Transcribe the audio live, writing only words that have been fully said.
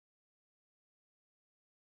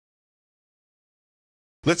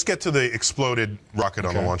Let's get to the exploded rocket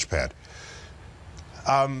on the launch pad.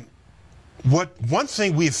 One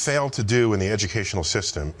thing we've failed to do in the educational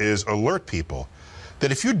system is alert people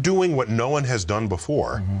that if you're doing what no one has done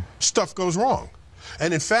before, stuff goes wrong.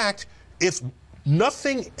 And in fact, if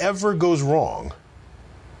nothing ever goes wrong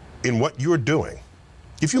in what you're doing,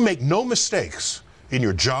 if you make no mistakes in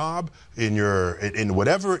your job, in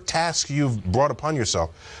whatever task you've brought upon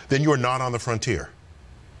yourself, then you're not on the frontier.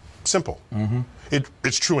 Simple.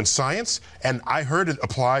 It's true in science, and I heard it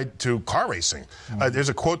applied to car racing. There's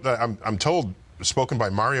a quote that I'm told, spoken by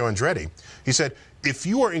Mario Andretti. He said, if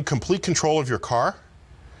you are in complete control of your car,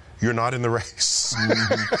 you're not in the race.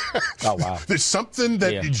 Oh, wow. There's something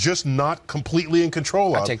that you're just not completely in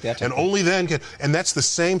control of. Take that. And only then can, and that's the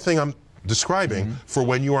same thing I'm describing for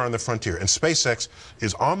when you are on the frontier. And SpaceX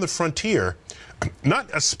is on the frontier, not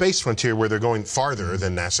a space frontier where they're going farther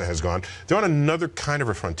than NASA has gone. They're on another kind of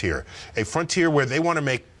a frontier where they want to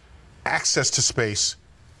make access to space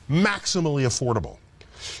maximally affordable.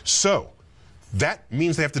 So that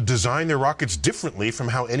means they have to design their rockets differently from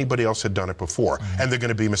how anybody else had done it before, and they're going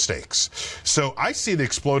to be mistakes. So I see the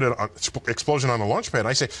explosion on the launch pad, and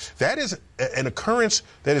I say that is an occurrence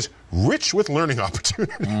that is rich with learning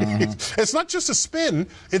opportunities. It's not just a spin,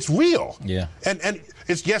 it's real. And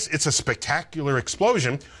yes, it's a spectacular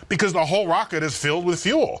explosion because the whole rocket is filled with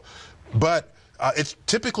fuel. But it's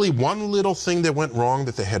typically one little thing that went wrong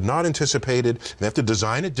that they had not anticipated. They have to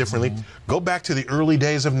design it differently. Go back to the early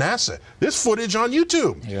days of NASA. There's footage on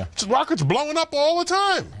YouTube. Rockets blowing up all the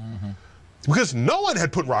time because no one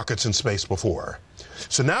had put rockets in space before.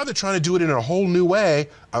 So now they're trying to do it in a whole new way.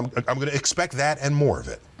 I'm going to expect that and more of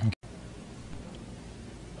it.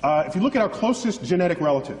 If you look at our closest genetic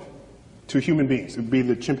relative to human beings, it would be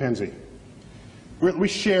the chimpanzee. We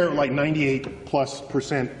share like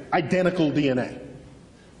 98+% identical DNA.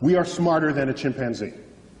 We are smarter than a chimpanzee.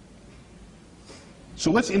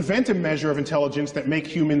 So let's invent a measure of intelligence that makes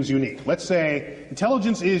humans unique. Let's say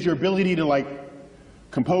intelligence is your ability to like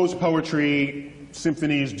compose poetry,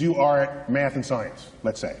 symphonies, do art, math, and science,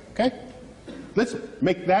 let's say, okay? Let's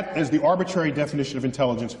make that as the arbitrary definition of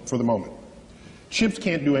intelligence for the moment. Chimps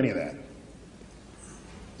can't do any of that.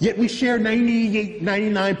 Yet we share 98,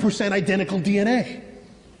 99% identical DNA,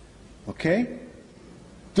 okay?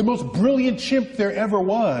 The most brilliant chimp there ever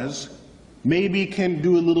was maybe can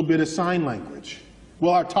do a little bit of sign language.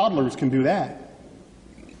 Well, our toddlers can do that.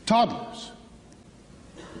 Toddlers.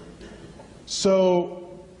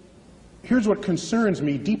 So here's what concerns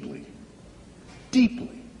me deeply.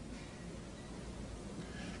 Deeply.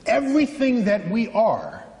 Everything that we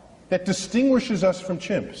are that distinguishes us from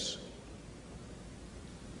chimps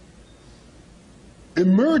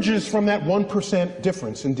emerges from that 1%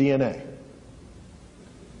 difference in DNA.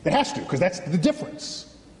 It has to, because that's the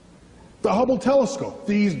difference. The Hubble telescope,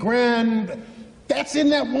 these that's in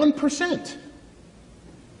that 1%.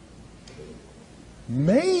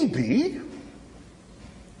 Maybe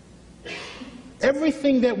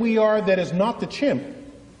everything that we are that is not the chimp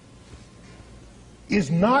is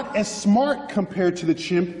not as smart compared to the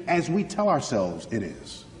chimp as we tell ourselves it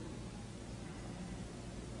is.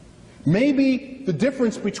 Maybe the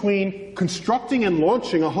difference between constructing and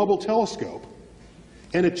launching a Hubble telescope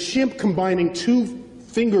and a chimp combining two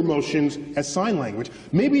finger motions as sign language,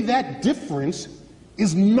 maybe that difference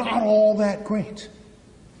is not all that great.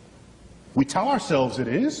 We tell ourselves it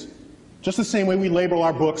is, just the same way we label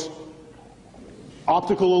our books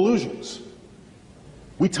optical illusions.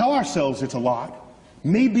 We tell ourselves it's a lot.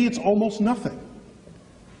 Maybe it's almost nothing.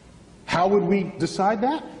 How would we decide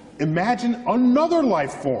that? Imagine another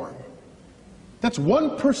life form that's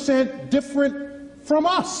 1% different from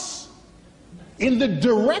us in the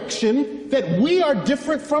direction that we are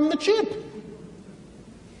different from the chimp.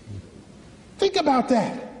 Think about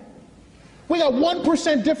that. We got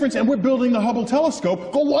 1% difference and we're building the Hubble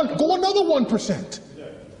telescope. Go another 1%.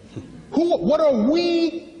 What are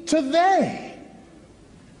we to they?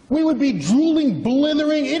 We would be drooling,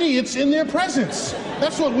 blithering idiots in their presence.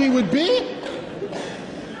 That's what we would be.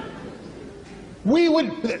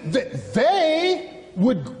 They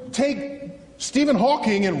would take Stephen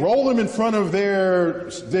Hawking and roll him in front of their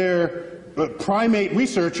primate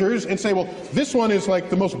researchers and say, well, this one is like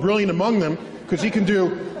the most brilliant among them because he can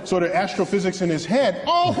do sort of astrophysics in his head.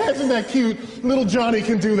 Oh, isn't that cute? Little Johnny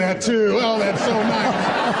can do that too. Oh, that's so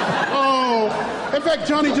nice. Oh, in fact,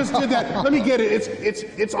 Johnny just did that. Let me get it.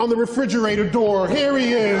 It's on the refrigerator door. Here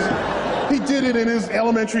he is. He did it in his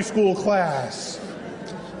elementary school class.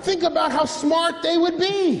 Think about how smart they would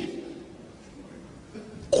be.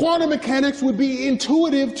 Quantum mechanics would be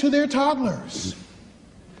intuitive to their toddlers.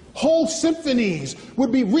 Whole symphonies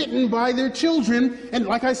would be written by their children and,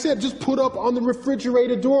 like I said, just put up on the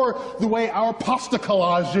refrigerator door the way our pasta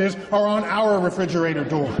collages are on our refrigerator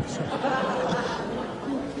doors.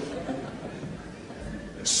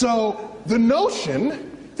 So the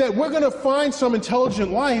notion that we're going to find some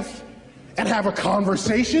intelligent life and have a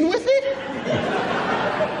conversation with it?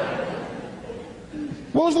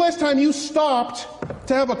 When was the last time you stopped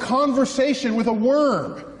to have a conversation with a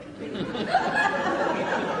worm?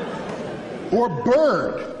 Or a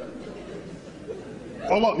bird?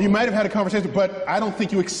 Oh, well, you might have had a conversation, but I don't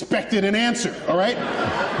think you expected an answer, all right?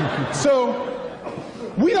 So,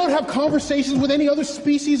 we don't have conversations with any other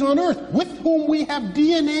species on Earth with whom we have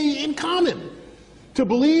DNA in common. To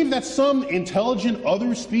believe that some intelligent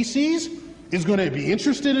other species is going to be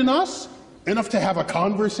interested in us enough to have a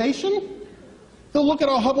conversation, they'll look at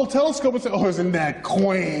our Hubble telescope and say, oh, isn't that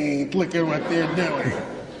quaint? Look at what they're doing.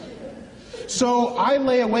 So I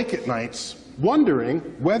lay awake at nights wondering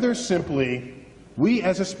whether simply we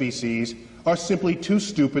as a species are simply too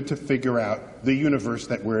stupid to figure out the universe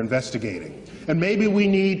that we're investigating. And maybe we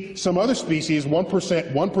need some other species,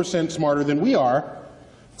 1% smarter than we are,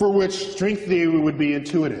 for which string theory would be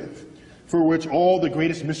intuitive, for which all the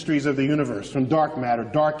greatest mysteries of the universe, from dark matter,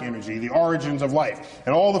 dark energy, the origins of life,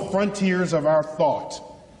 and all the frontiers of our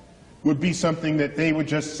thought, would be something that they would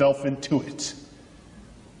just self-intuit.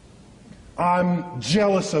 I'm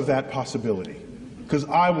jealous of that possibility, because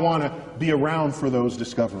I want to be around for those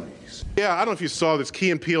discoveries. Yeah, I don't know if you saw this. Key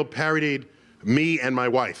and Peele parodied me and my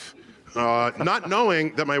wife, not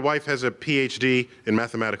knowing that my wife has a PhD in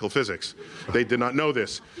mathematical physics. They did not know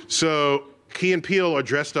this. So Key and Peele are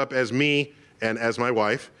dressed up as me and as my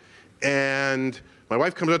wife, and my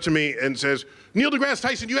wife comes up to me and says, Neil deGrasse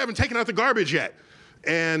Tyson, you haven't taken out the garbage yet.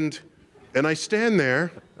 And I stand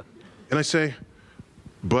there and I say,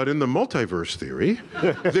 but in the multiverse theory,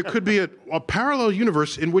 there could be a parallel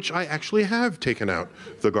universe in which I actually have taken out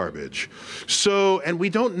the garbage. So, and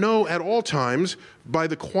we don't know at all times by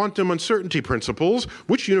the quantum uncertainty principles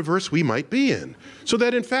which universe we might be in. So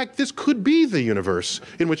that in fact, this could be the universe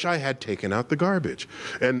in which I had taken out the garbage.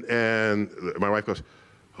 And my wife goes,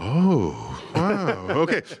 oh, wow,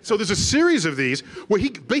 okay. So there's a series of these where he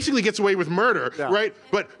basically gets away with murder, yeah, right?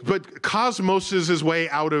 But cosmoses his way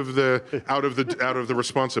out of the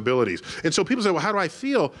responsibilities. And so people say, well, how do I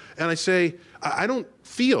feel? And I say, I don't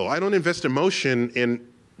feel. I don't invest emotion in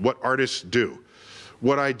what artists do.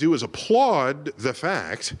 What I do is applaud the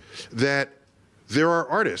fact that there are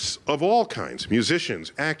artists of all kinds,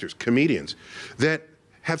 musicians, actors, comedians, that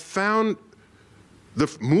have found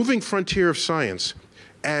the moving frontier of science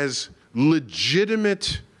as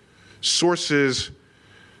legitimate sources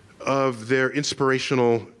of their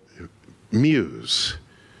inspirational muse.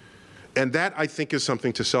 And that, I think, is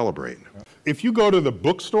something to celebrate. If you go to the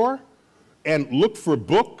bookstore and look for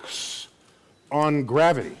books on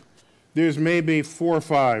gravity, there's maybe 4 or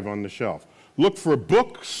 5 on the shelf. Look for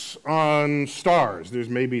books on stars, there's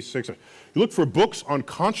maybe 6. You look for books on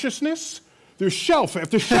consciousness, there's shelf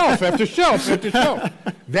after shelf after shelf after shelf.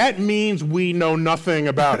 That means we know nothing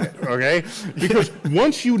about it, okay? Because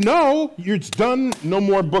once you know, it's done, no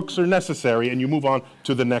more books are necessary, and you move on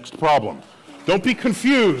to the next problem. Don't be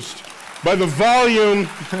confused by the volume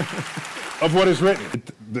of what is written.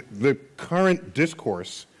 The current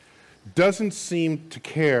discourse doesn't seem to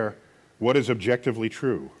care what is objectively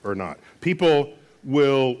true or not. People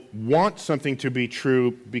will want something to be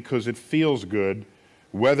true because it feels good,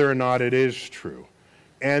 whether or not it is true.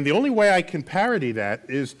 And the only way I can parody that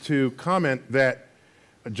is to comment that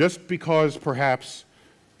just because perhaps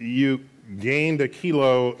you gained a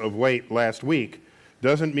kilo of weight last week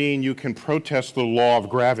doesn't mean you can protest the law of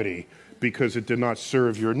gravity because it did not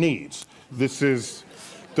serve your needs. This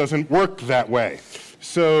doesn't work that way.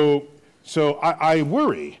 So I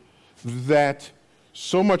worry that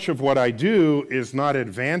so much of what I do is not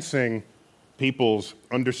advancing people's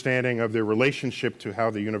understanding of their relationship to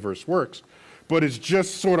how the universe works, but it's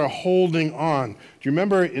just sort of holding on. Do you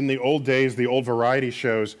remember in the old days, the old variety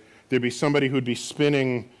shows, there'd be somebody who'd be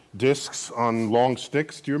spinning discs on long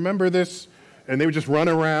sticks? Do you remember this? And they would just run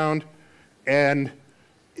around, and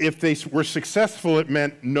if they were successful, it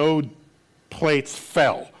meant no plates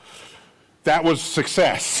fell. That was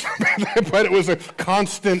success, but it was a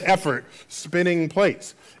constant effort spinning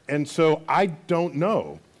plates. And so I don't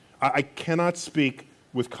know. I cannot speak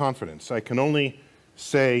with confidence. I can only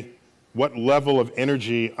say what level of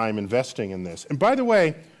energy I'm investing in this. And by the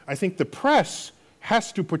way, I think the press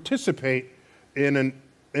has to participate in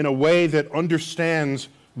a way that understands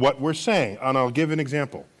what we're saying. And I'll give an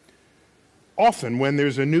example. Often when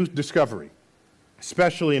there's a new discovery,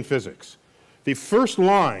 especially in physics, the first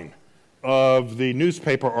line of the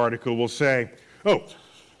newspaper article will say, oh,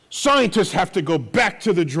 scientists have to go back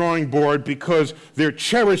to the drawing board because their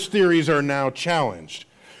cherished theories are now challenged.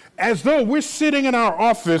 As though we're sitting in our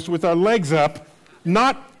office with our legs up,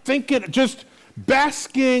 not thinking, just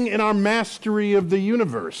basking in our mastery of the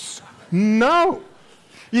universe. No.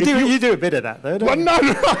 You do a bit of that, though, don't you? No.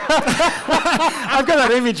 I've got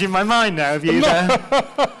that image in my mind now of you there,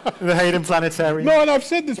 the Hayden Planetarium. No, and I've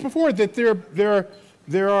said this before, that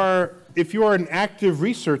there are, if you are an active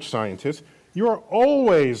research scientist, you are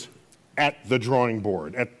always at the drawing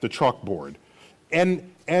board, at the chalkboard. And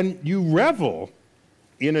you revel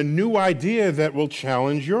in a new idea that will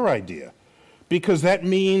challenge your idea, because that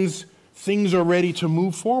means things are ready to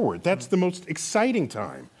move forward. That's the most exciting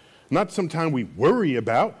time. Not some time we worry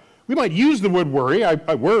about. We might use the word worry,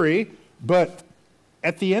 I worry, but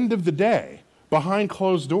at the end of the day, behind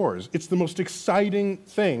closed doors, it's the most exciting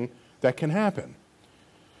thing that can happen.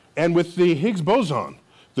 And with the Higgs boson,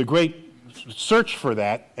 the great search for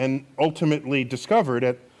that, and ultimately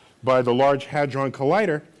discovered by the Large Hadron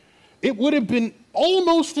Collider, it would have been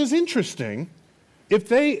almost as interesting if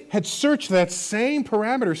they had searched that same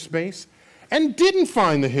parameter space and didn't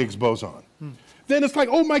find the Higgs boson. Then it's like,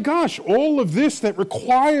 oh my gosh, all of this that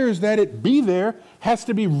requires that it be there has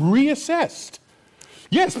to be reassessed.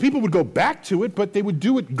 Yes, people would go back to it, but they would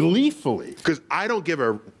do it gleefully. Because I don't give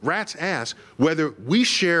a rat's ass whether we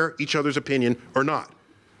share each other's opinion or not.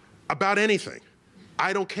 About anything.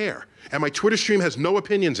 I don't care. And my Twitter stream has no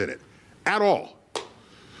opinions in it. At all.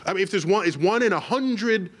 I mean, if there's one in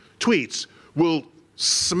 100 tweets will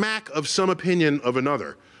smack of some opinion of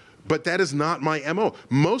another. But that is not my MO.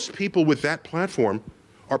 Most people with that platform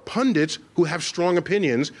are pundits who have strong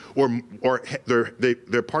opinions, or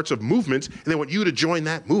they're parts of movements, and they want you to join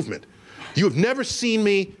that movement. You have never seen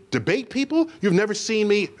me debate people. You've never seen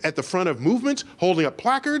me at the front of movements holding up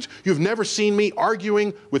placards. You've never seen me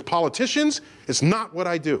arguing with politicians. It's not what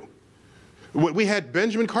I do. We had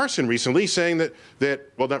Benjamin Carson recently saying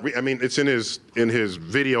it's in his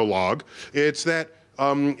video log. It's that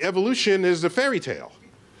evolution is a fairy tale.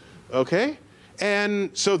 Okay?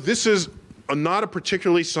 And so this is not a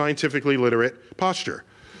particularly scientifically literate posture.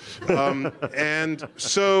 And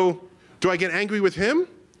so do I get angry with him?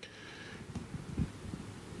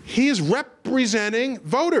 He is representing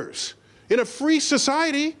voters. In a free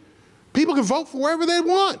society, people can vote for wherever they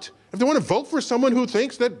want. If they want to vote for someone who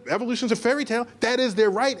thinks that evolution is a fairy tale, that is their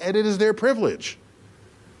right and it is their privilege.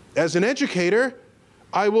 As an educator,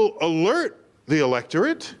 I will alert the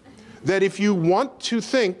electorate that if you want to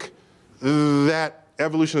think that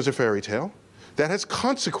evolution is a fairy tale, that has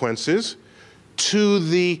consequences to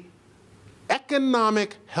the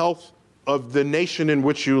economic health of the nation in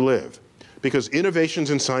which you live. Because innovations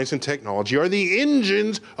in science and technology are the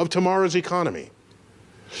engines of tomorrow's economy.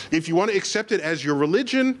 If you want to accept it as your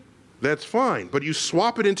religion, that's fine. But you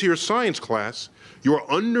swap it into your science class, you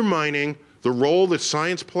are undermining the role that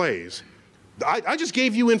science plays. I just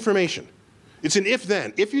gave you information. It's an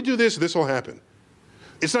if-then. If you do this, this will happen.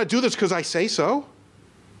 It's not do this because I say so.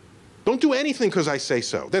 Don't do anything because I say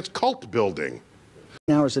so. That's cult building.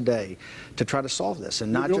 Hours a day to try to solve this,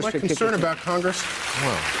 and not just my concern about Congress?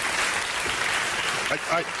 Well,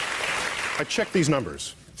 I checked these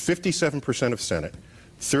numbers. 57% of Senate,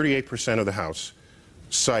 38% of the House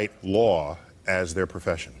cite law as their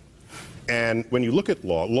profession. And when you look at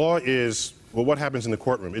law, law is, well, what happens in the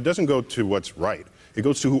courtroom. It doesn't go to what's right. It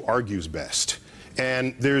goes to who argues best.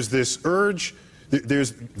 And there's this urge,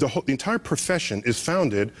 the entire profession is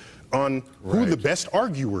founded on who the best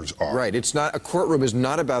arguers are. Right. It's not, a courtroom is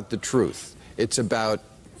not about the truth. It's about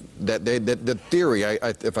the theory,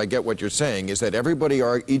 if I get what you're saying, is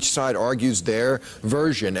that each side argues their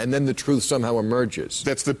version, and then the truth somehow emerges.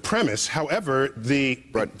 That's the premise. However, the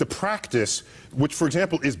practice, which, for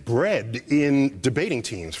example, is bred in debating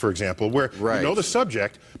teams, for example, where you know the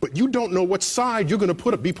subject, but you don't know what side you're going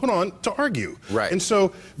to be put on to argue. Right. And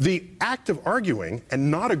so the act of arguing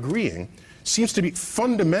and not agreeing seems to be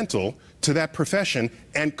fundamental to that profession,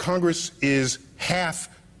 and Congress is half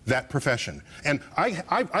that profession. And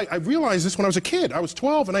I realized this when I was a kid. I was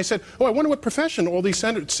 12, and I said, oh, I wonder what profession all these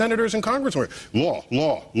senators and congressmen were. Law,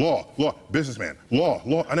 law, law, law, businessman, law,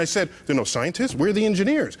 law. And I said, there are no scientists. We're the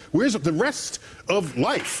engineers. Where's the rest of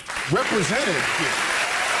life represented here?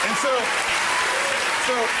 And so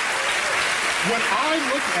when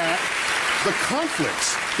I look at the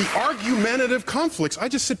conflicts, the argumentative conflicts, I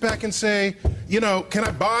just sit back and say, you know, can I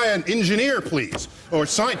buy an engineer, please? Or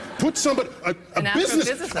put somebody,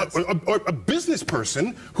 a business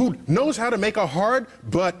person who knows how to make a hard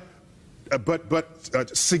but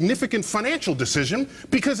significant financial decision,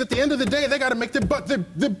 because at the end of the day, they got to make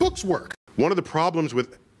their books work. One of the problems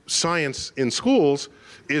with science in schools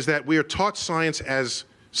is that we are taught science as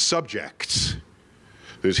subjects.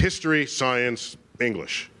 There's history, science,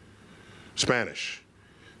 English, Spanish.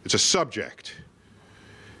 It's a subject.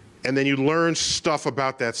 And then you learn stuff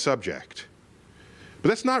about that subject. But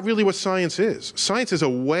that's not really what science is. Science is a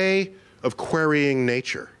way of querying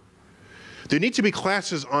nature. There need to be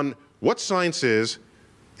classes on what science is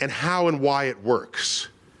and how and why it works.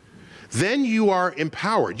 Then you are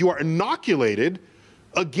empowered. You are inoculated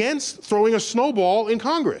against throwing a snowball in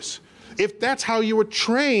Congress, if that's how you were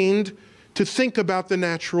trained to think about the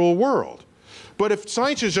natural world. But if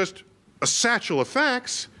science is just a satchel of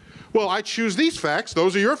facts, well, I choose these facts,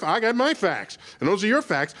 those are your facts, I got my facts, and those are your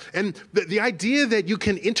facts. And the idea that you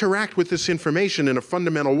can interact with this information in a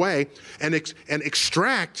fundamental way and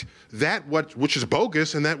extract that which is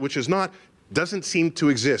bogus and that which is not doesn't seem to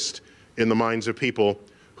exist in the minds of people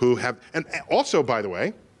who have, and also, by the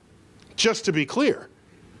way, just to be clear,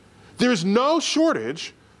 there's no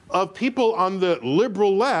shortage of people on the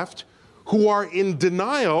liberal left who are in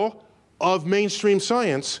denial of mainstream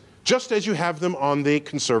science, just as you have them on the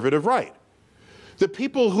conservative right. The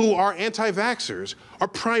people who are anti-vaxxers are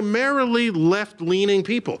primarily left-leaning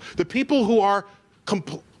people. The people who are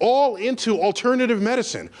all into alternative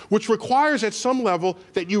medicine, which requires at some level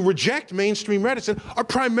that you reject mainstream medicine, are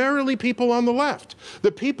primarily people on the left.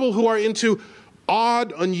 The people who are into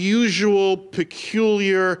odd, unusual,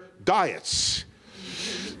 peculiar diets,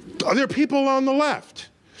 they're people on the left.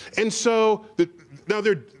 And so,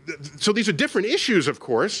 so these are different issues, of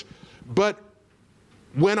course, but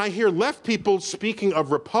when I hear left people speaking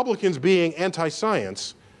of Republicans being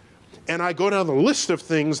anti-science, and I go down the list of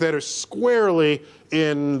things that are squarely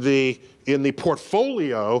in the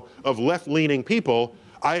portfolio of left-leaning people,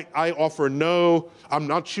 I offer no, I'm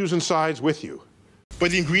not choosing sides with you.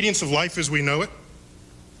 But the ingredients of life as we know it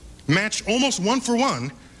match almost one for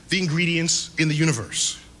one the ingredients in the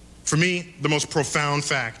universe. For me, the most profound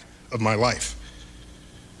fact of my life.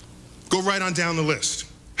 Go right on down the list.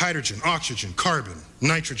 Hydrogen, oxygen, carbon,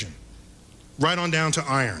 nitrogen, right on down to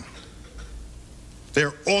iron.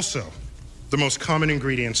 They're also the most common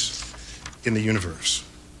ingredients in the universe.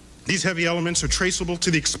 These heavy elements are traceable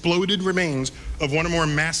to the exploded remains of one or more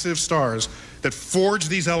massive stars that forged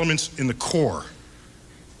these elements in the core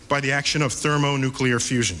by the action of thermonuclear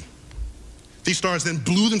fusion. These stars then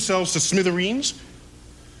blew themselves to smithereens,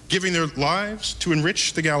 giving their lives to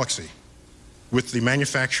enrich the galaxy with the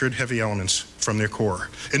manufactured heavy elements from their core,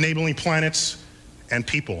 enabling planets and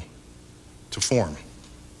people to form.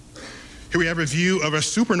 Here we have a view of a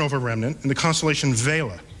supernova remnant in the constellation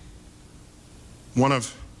Vela, one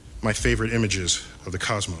of my favorite images of the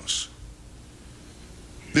cosmos.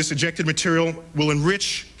 This ejected material will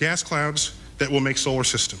enrich gas clouds that will make solar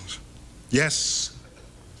systems. Yes,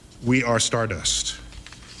 we are stardust.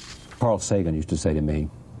 Carl Sagan used to say to me,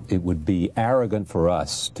 it would be arrogant for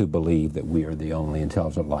us to believe that we are the only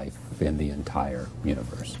intelligent life in the entire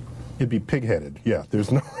universe. It'd be pig-headed, yeah.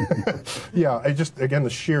 There's no, yeah, again, the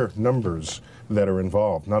sheer numbers that are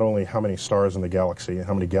involved, not only how many stars in the galaxy,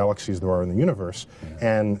 how many galaxies there are in the universe,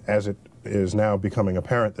 and as it is now becoming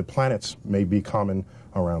apparent that planets may be common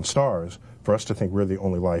around stars, for us to think we're the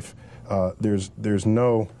only life, there's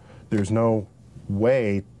no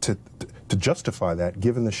way to justify that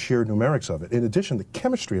given the sheer numerics of it. In addition, the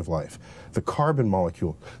chemistry of life, the carbon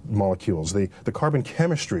molecules, the carbon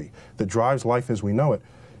chemistry that drives life as we know it,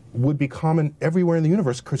 would be common everywhere in the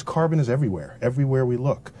universe because carbon is everywhere we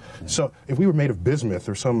look. Yeah. So if we were made of bismuth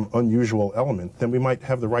or some unusual element, then we might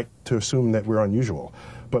have the right to assume that we're unusual.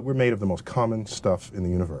 But we're made of the most common stuff in the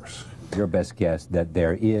universe. Your best guess that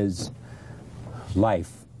there is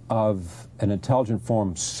life of an intelligent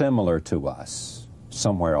form similar to us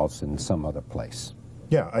somewhere else in some other place?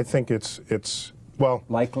 Yeah, I think it's well,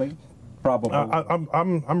 likely, probably.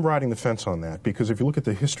 I'm riding the fence on that because if you look at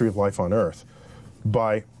the history of life on Earth,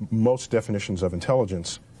 by most definitions of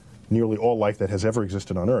intelligence, nearly all life that has ever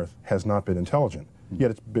existed on Earth has not been intelligent,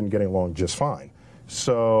 yet it's been getting along just fine.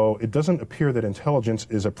 So it doesn't appear that intelligence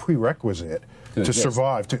is a prerequisite to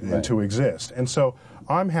survive, to exist. And so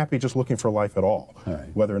I'm happy just looking for life at all,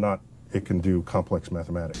 whether or not it can do complex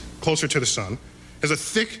mathematics. Closer to the sun, has a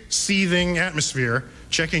thick, seething atmosphere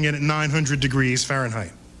checking in at 900 degrees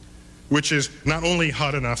Fahrenheit, which is not only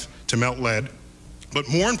hot enough to melt lead, but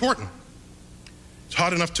more important, it's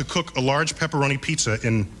hot enough to cook a large pepperoni pizza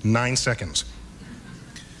in 9 seconds.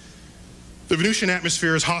 The Venusian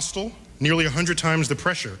atmosphere is hostile, nearly 100 times the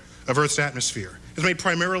pressure of Earth's atmosphere. It's made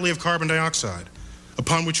primarily of carbon dioxide,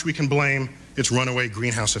 upon which we can blame its runaway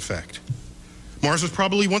greenhouse effect. Mars was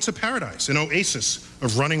probably once a paradise, an oasis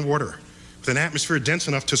of running water, with an atmosphere dense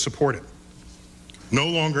enough to support it. No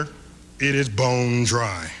longer, it is bone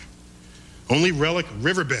dry. Only relic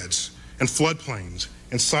riverbeds and floodplains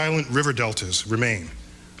and silent river deltas remain.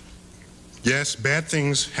 Yes, bad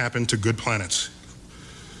things happen to good planets.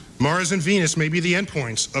 Mars and Venus may be the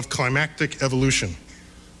endpoints of climactic evolution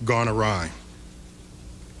gone awry.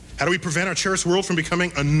 How do we prevent our cherished world from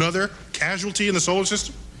becoming another casualty in the solar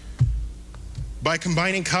system? By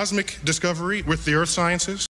combining cosmic discovery with the earth sciences.